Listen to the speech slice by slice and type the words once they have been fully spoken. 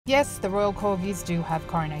Yes, the royal Corgis do have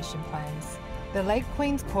coronation plans. The late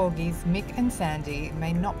Queen's Corgis, Muick and Sandy,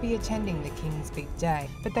 may not be attending the King's big day,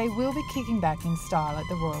 but they will be kicking back in style at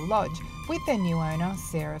the Royal Lodge with their new owner,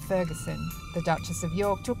 Sarah Ferguson. The Duchess of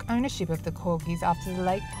York took ownership of the Corgis after the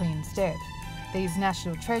late Queen's death. These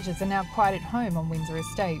national treasures are now quite at home on Windsor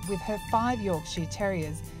Estate with her 5 Yorkshire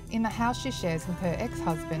Terriers in the house she shares with her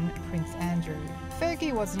ex-husband, Prince Andrew.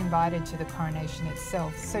 Fergie wasn't invited to the coronation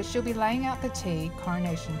itself, so she'll be laying out the tea,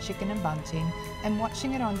 coronation chicken and bunting, and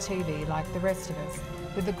watching it on TV like the rest of us,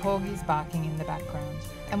 with the Corgis barking in the background.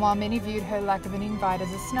 And while many viewed her lack of an invite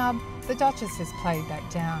as a snub, the Duchess has played that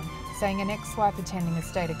down, saying an ex-wife attending a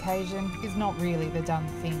state occasion is not really the done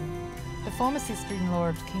thing. The former sister-in-law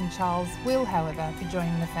of King Charles will, however, be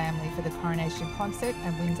joining the family for the coronation concert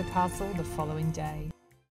at Windsor Castle the following day.